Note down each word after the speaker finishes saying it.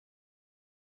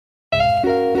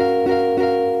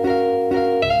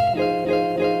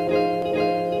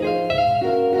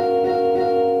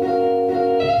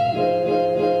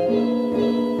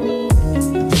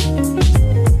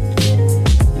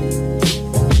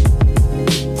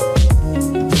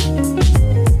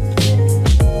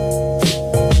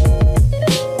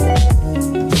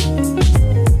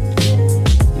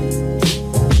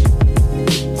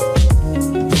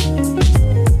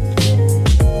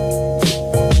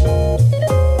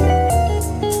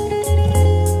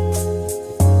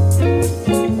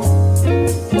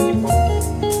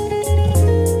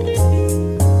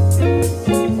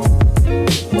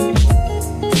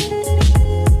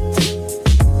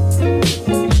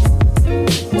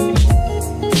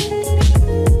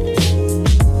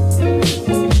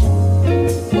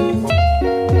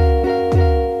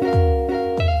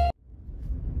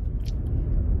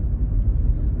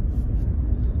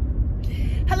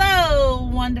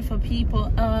wonderful people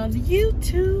of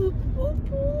YouTube.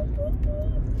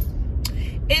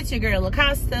 It's your girl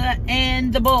Acosta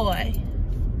and the boy.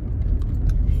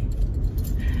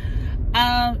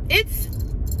 It's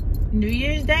New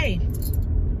Year's Day.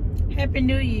 Happy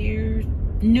New Year.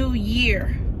 New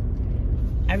Year.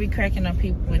 I be cracking up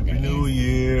people with that. Happy New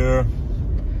Year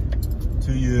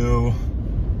to you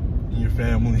and your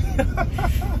family.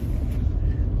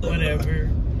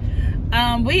 Whatever.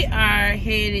 We are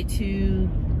headed to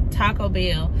Taco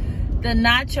Bell. The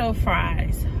nacho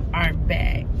fries are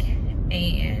back,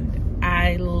 and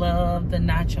I love the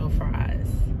nacho fries.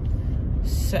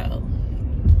 So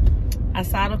I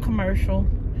saw the commercial.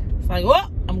 It's like, well,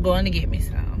 I'm going to get me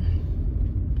some.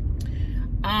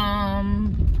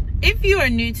 If you are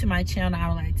new to my channel, I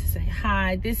would like to say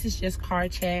hi. This is just car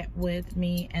chat with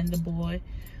me and the boy.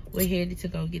 We're headed to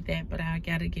go get that, but I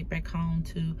gotta get back home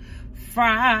to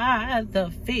fry the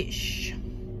fish.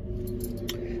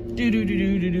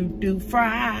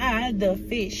 Fry the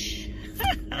fish.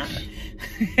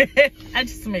 I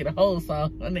just made a whole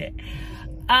song on that.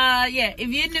 Yeah, if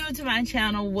you're new to my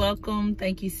channel, welcome.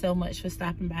 Thank you so much for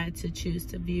stopping by to choose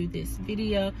to view this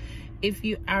video. If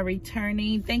you are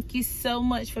returning, thank you so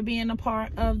much for being a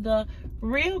part of the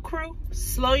real crew.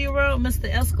 Slow your roll, Mr.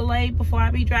 Escalade, before I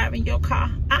be driving your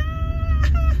car.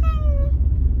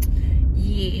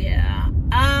 Yeah,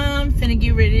 I'm finna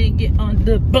get ready to get on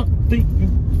the bumpy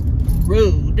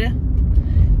road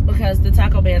because the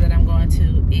Taco Bell that I'm going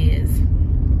to is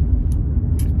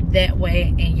that way,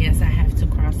 and yes, I have to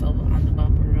cross over on the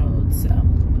bumper road. So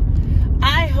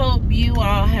I hope you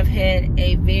all have had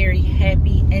a very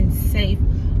happy and safe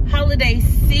holiday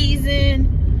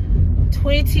season.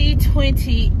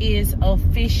 2020 is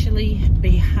officially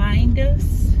behind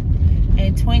us,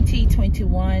 and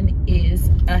 2021 is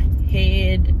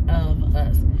ahead of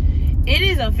us. It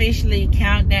is officially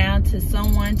countdown to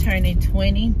someone turning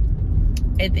 20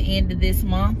 at the end of this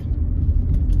month.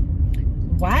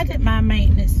 Why did my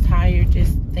maintenance tire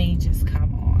thing just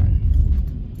come on?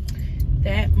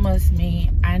 That must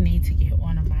mean I need to get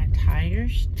one of my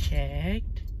tires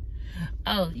checked.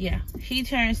 Oh yeah, he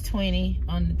turns 20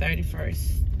 on the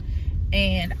 31st,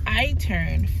 and I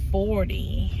turned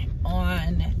 40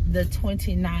 on the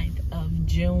 29th of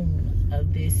June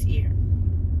of this year.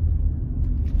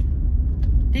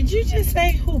 Did you just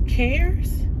say who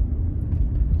cares?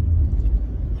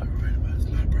 I'm right about it's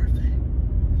my birthday.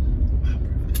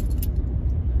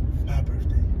 My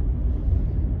birthday.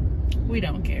 We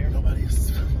don't care. Nobody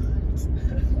else.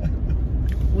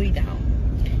 We don't.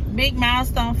 Big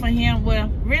milestone for him. Well,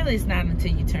 really it's not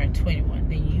until you turn 21.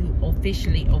 Then you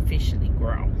officially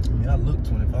grow. I mean, I look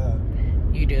 25.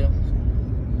 You do.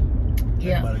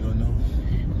 Yeah. Everybody gonna know.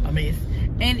 I mean,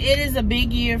 and it is a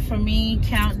big year for me.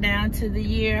 Countdown to the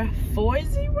year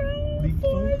 40.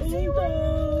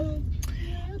 40.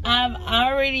 I've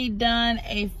already done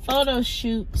a photo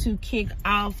shoot to kick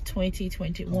off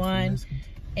 2021,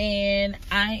 and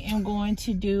I am going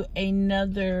to do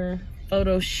another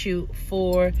photo shoot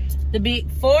for the big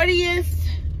 40th.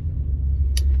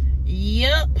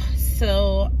 Yep.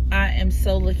 So I am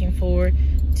so looking forward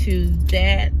to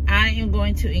that. I am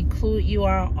going to include you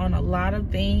all on a lot of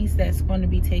things that's going to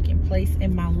be taking place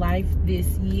in my life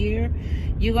this year.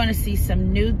 You're going to see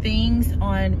some new things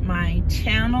on my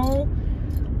channel.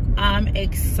 I'm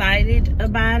excited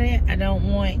about it. I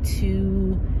don't want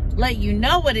to let you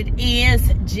know what it is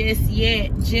just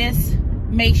yet. Just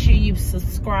make sure you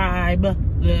subscribe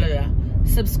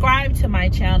to my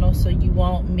channel so you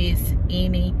won't miss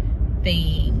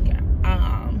anything.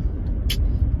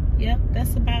 Yep,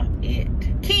 that's about it.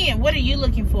 Ken, what are you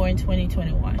looking for in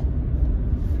 2021?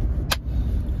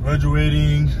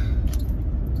 Graduating.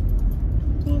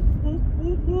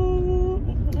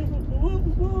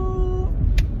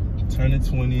 Turning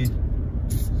 20.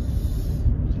 Just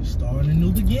starting a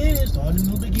new beginning.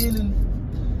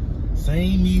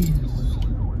 Same me.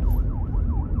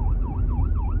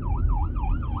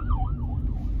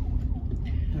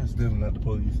 That's definitely not the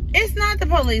police. It's not the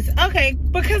police. Okay,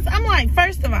 because I'm like,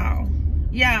 first of all,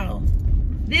 y'all,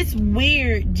 this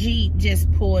weird Jeep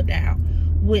just pulled out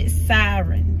with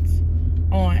sirens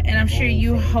on, and I'm sure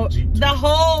you the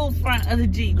whole front of the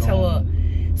Jeep tore up.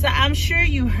 So I'm sure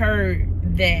you heard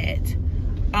that.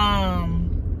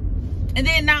 And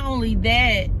then not only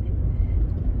that,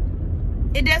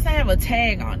 it doesn't have a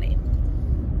tag on it.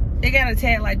 They got a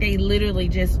tag like they literally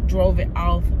just drove it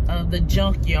off of the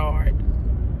junkyard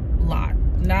lot,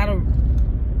 not a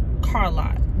car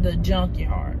lot, the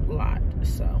junkyard lot.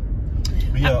 So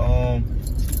yeah,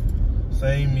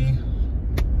 same me,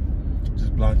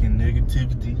 just blocking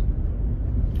negativity,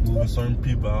 moving certain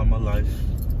people out of my life.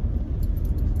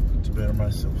 to better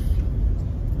myself.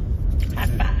 High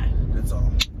five. That's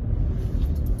all.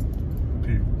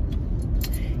 Period.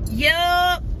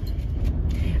 Yup.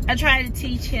 I try to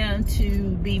teach him to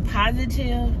be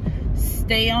positive,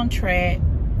 stay on track,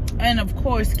 and of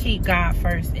course keep God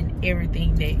first in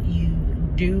everything that you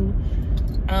do.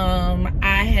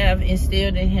 I have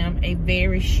instilled in him a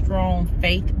very strong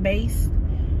faith base,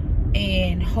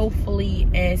 and hopefully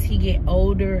as he get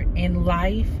older in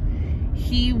life,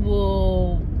 he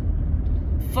will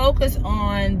focus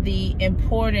on the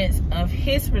importance of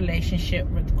his relationship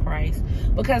with Christ.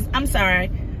 Because I'm sorry,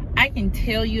 I can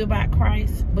tell you about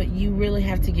Christ, but you really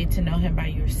have to get to know him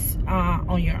by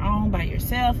on your own, by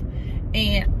yourself.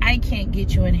 And I can't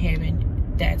get you in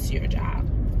heaven. That's your job.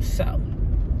 So,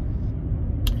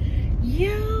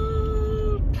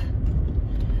 yup.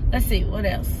 Let's see, what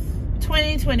else?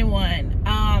 2021.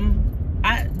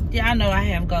 Y'all know I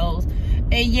have goals.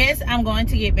 And yes, I'm going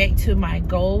to get back to my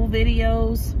goal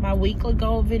videos, my weekly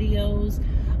goal videos.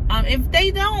 If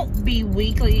they don't be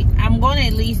weekly, I'm going to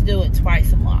at least do it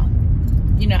twice a month.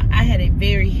 You know, I had a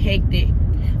very hectic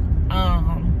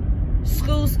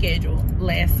school schedule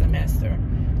last semester,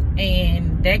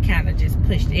 and that kind of just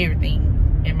pushed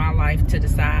everything in my life to the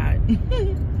side.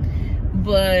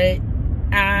 But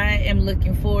I am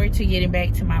looking forward to getting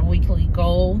back to my weekly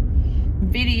goal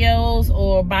videos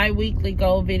or bi-weekly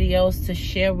goal videos to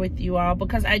share with you all,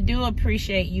 because I do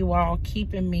appreciate you all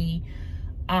keeping me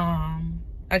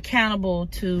accountable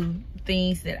to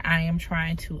things that I am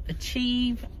trying to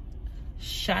achieve.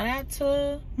 Shout out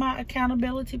to my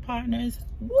accountability partners.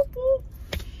 Whoop, whoop.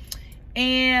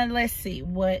 And let's see,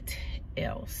 what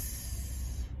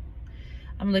else?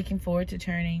 I'm looking forward to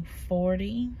turning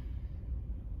 40.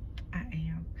 I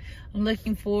am. I'm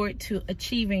looking forward to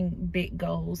achieving big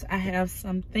goals. I have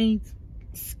some things,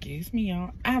 excuse me,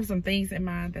 y'all. I have some things in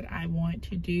mind that I want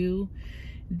to do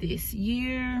this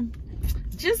year.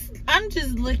 I'm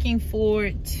just looking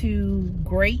forward to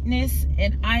greatness,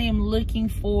 and I am looking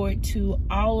forward to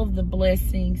all of the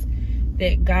blessings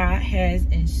that God has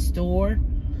in store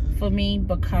for me,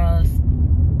 because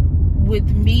with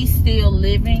me still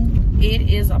living, it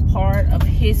is a part of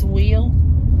his will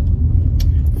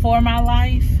for my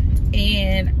life.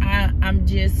 And I'm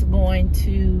just going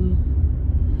to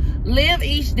live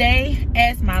each day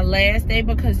as my last day,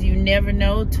 because you never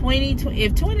know.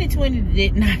 If 2020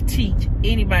 did not teach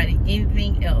anybody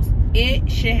anything else,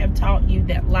 it should have taught you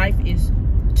that life is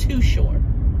too short.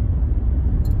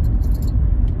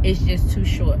 It's just too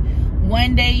short.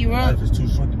 One day you're up. Life is too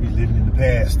short to be living in the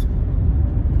past.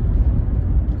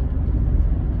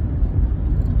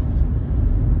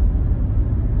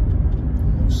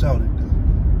 I'm gonna shout it though.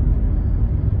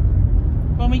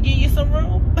 Want me to give you some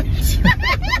room?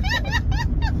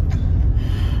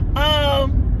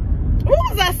 What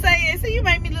was I saying? See, you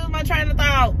made me lose my train of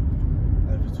thought.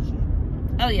 Life is too short.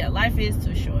 Oh yeah, life is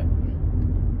too short.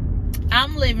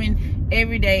 I'm living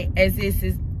every day as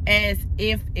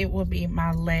if it will be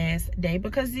my last day,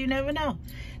 because you never know.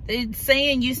 The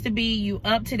saying used to be, you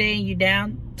up today and you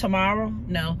down tomorrow.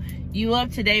 No, you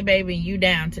up today, baby, and you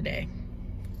down today.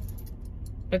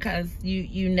 Because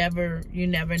you never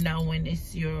know when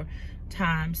it's your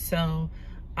time. So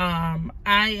I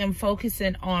am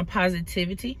focusing on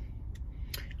positivity.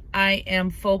 I am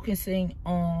focusing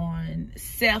on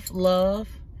self-love.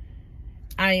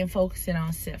 I am focusing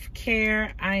on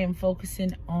self-care. I am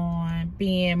focusing on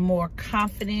being more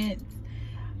confident.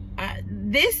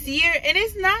 This year, and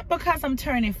it's not because I'm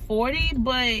turning 40,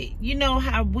 but you know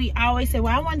how we always say,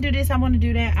 well, I want to do this, I want to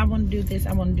do that, I want to do this,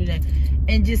 I want to do that,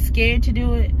 and just scared to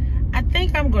do it. I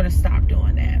think I'm going to stop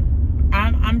doing that.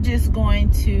 I'm just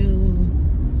going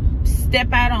to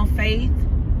step out on faith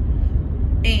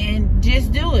and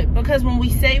just do it. Because when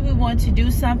we say we want to do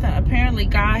something, apparently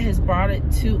God has brought it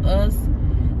to us.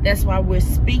 That's why we're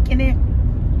speaking it.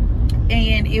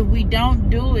 And if we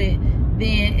don't do it,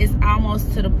 then it's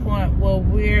almost to the point where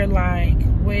we're like,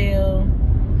 well,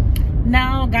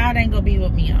 no, God ain't gonna be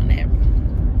with me on that.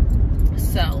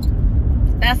 So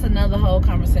that's another whole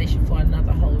conversation for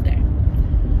another whole day.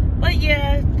 But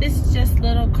yeah, this is just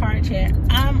little car chat.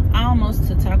 I'm almost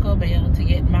to Taco Bell to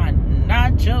get my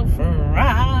nacho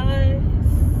fries,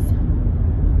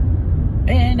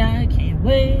 and I can't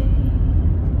wait,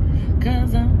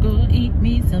 cause I'm gonna eat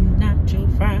me some nacho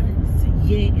fries.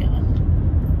 Yeah,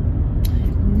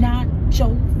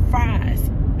 nacho fries.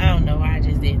 I don't know why I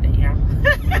just did that, y'all.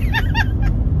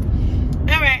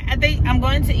 Alright, I think I'm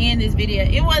going to end this video.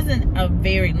 It wasn't a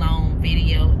very long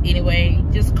video anyway,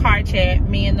 just car chat,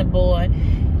 me and the boy.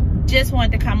 Just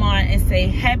wanted to come on and say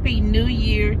Happy New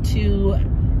Year to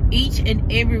each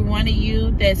and every one of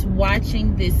you that's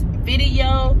watching this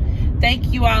video.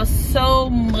 Thank you all so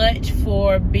much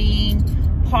for being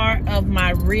part of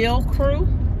my real crew.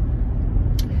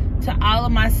 To all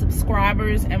of my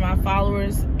subscribers and my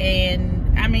followers,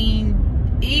 and I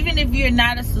mean, even if you're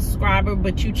not a subscriber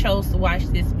but you chose to watch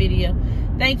this video,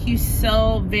 thank you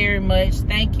so very much.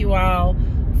 Thank you all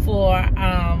for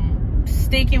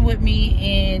sticking with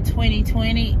me in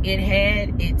 2020. It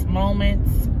had its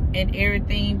moments and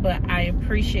everything, but I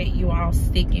appreciate you all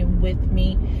sticking with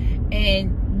me,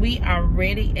 and we are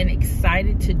ready and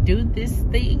excited to do this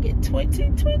thing in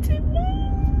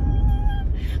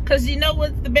 2021. Because you know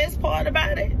what's the best part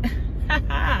about it?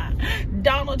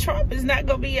 Donald Trump is not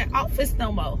going to be in office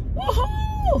no more.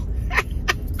 Woohoo!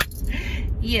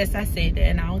 Yes, I said that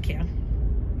and I don't care.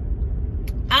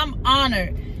 I'm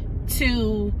honored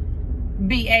to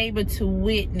be able to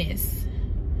witness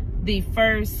the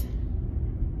first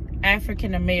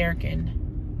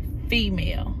African-American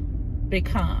female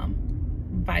become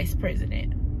Vice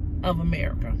President of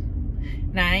America.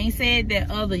 Now, I ain't said that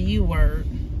other U word,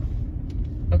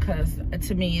 because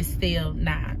to me it's still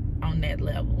not on that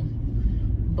level,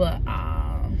 but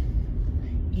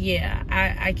yeah,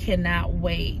 I cannot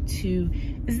wait to.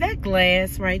 Is that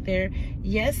glass right there?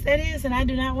 Yes, that is, and I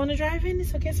do not want to drive in it,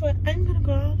 so guess what, I'm gonna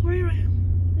go all the way around.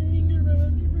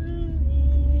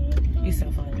 You're so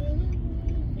funny.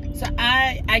 So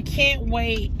I can't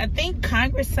wait. I think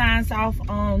Congress signs off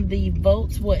on the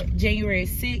votes what, January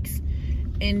 6th,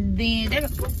 and then there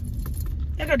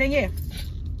go Danielle.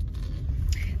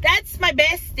 That's my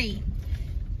bestie.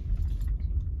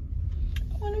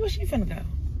 I wonder where she finna go.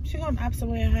 She going the opposite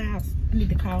way of her house. I need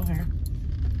to call her.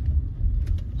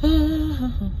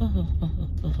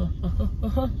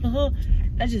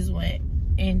 I just went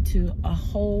into a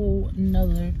whole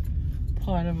nother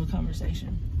part of a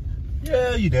conversation.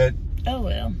 Yeah, you did. Oh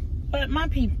well. But my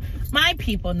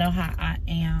people know how I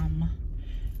am.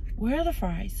 Where are the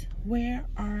fries? Where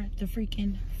are the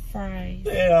freaking fries?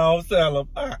 Yeah, sell them.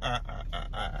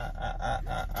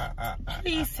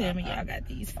 Please tell me y'all got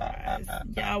these fries.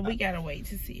 Y'all, we gotta wait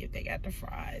to see if they got the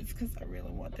fries, because I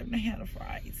really want them to have the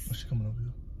fries. What's she coming over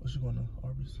here? What's she going to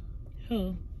Arby's?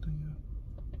 Who?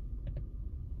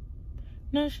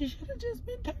 No, she should have just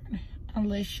been turning.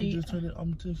 Unless she just turned it.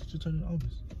 I'm telling you, she just turned it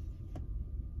Arby's.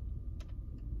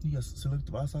 You got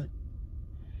selective eyesight?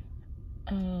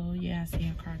 Oh yeah, I see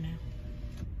her car now.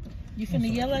 You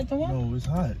finna yell at the one? No, it's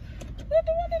hot. What the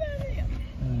one that I am?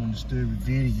 I don't understand the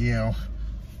video.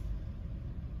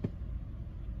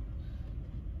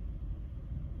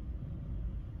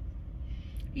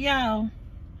 Yo,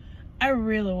 I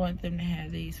really want them to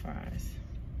have these fries.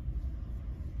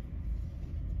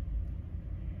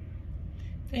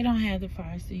 They don't have the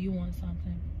fries. Do you want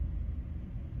something?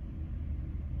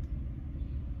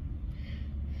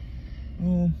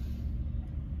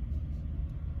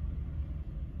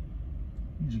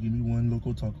 Just give me one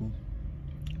loco taco.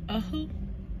 Who?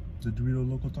 The Dorito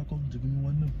loco taco. Just give me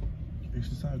one of them.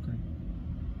 Extra sour cream.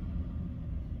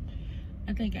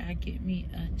 I think I get me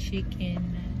a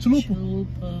chicken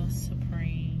chalupa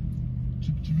supreme.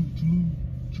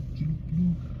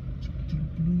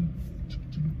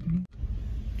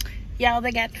 Y'all,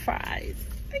 they got the fries.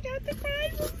 They got the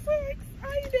fries. I'm so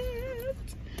excited.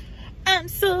 I'm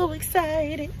so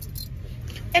excited.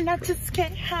 And I just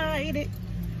can't hide it.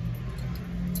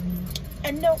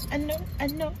 I know.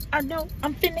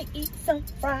 I'm finna eat some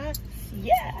fries.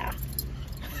 Yeah.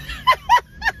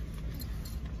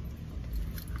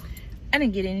 I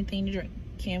didn't get anything to drink.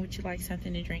 Ken, would you like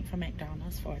something to drink from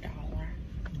McDonald's for $1? No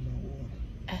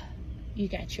water. You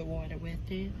got your water with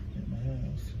you? At my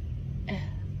house.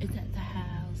 It's at the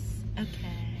house.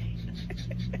 Okay.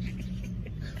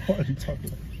 Why are you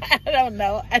talking like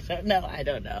I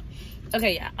don't know.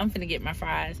 Okay, yeah, I'm finna get my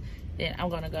fries. Then I'm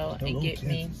gonna go and get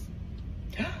me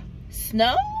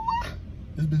snow.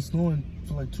 It's been snowing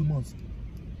for like 2 months.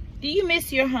 Do you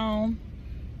miss your home?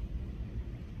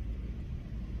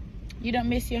 You don't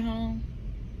miss your home?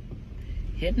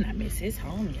 He'll not miss his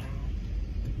home, y'all.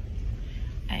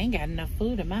 I ain't got enough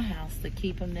food in my house to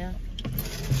keep him there.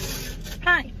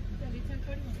 Hi.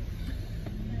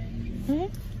 Hmm?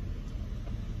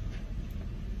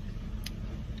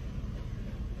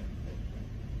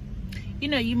 You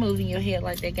know, you moving your head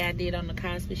like that guy did on the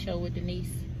Cosby Show with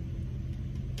Denise.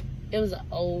 It was an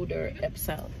older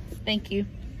episode. Thank you.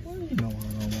 Well, you know I don't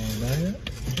want that.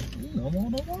 You know I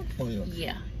don't want for you.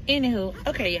 Yeah. Anywho,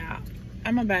 okay, y'all.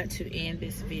 I'm about to end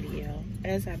this video.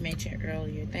 As I mentioned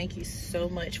earlier, thank you so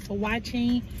much for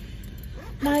watching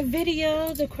my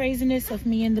video, the craziness of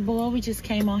me and the boy. We just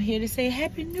came on here to say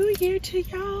Happy New Year to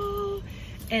y'all.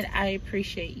 And I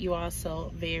appreciate you all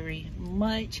so very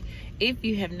much. if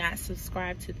you have not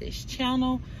subscribed to this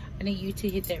channel, I need you to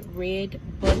hit that red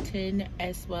button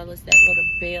as well as that little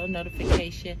bell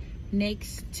notification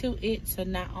next to it. So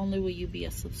not only will you be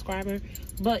a subscriber,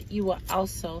 but you will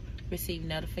also receive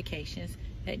notifications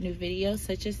that new videos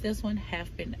such as this one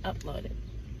have been uploaded.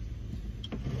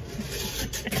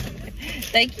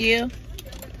 Thank you.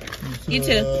 You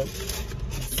too.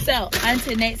 So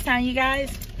until next time, you guys,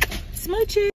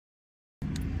 smooches.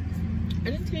 I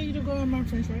didn't tell you to go on my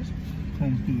french fries.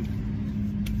 Home skillet.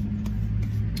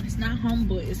 It's not home,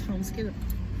 but it's home skillet.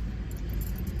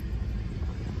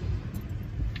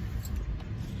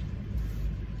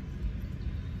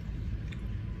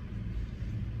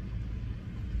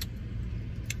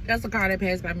 That's the car that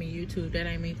passed by me YouTube. That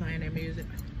ain't me playing that music.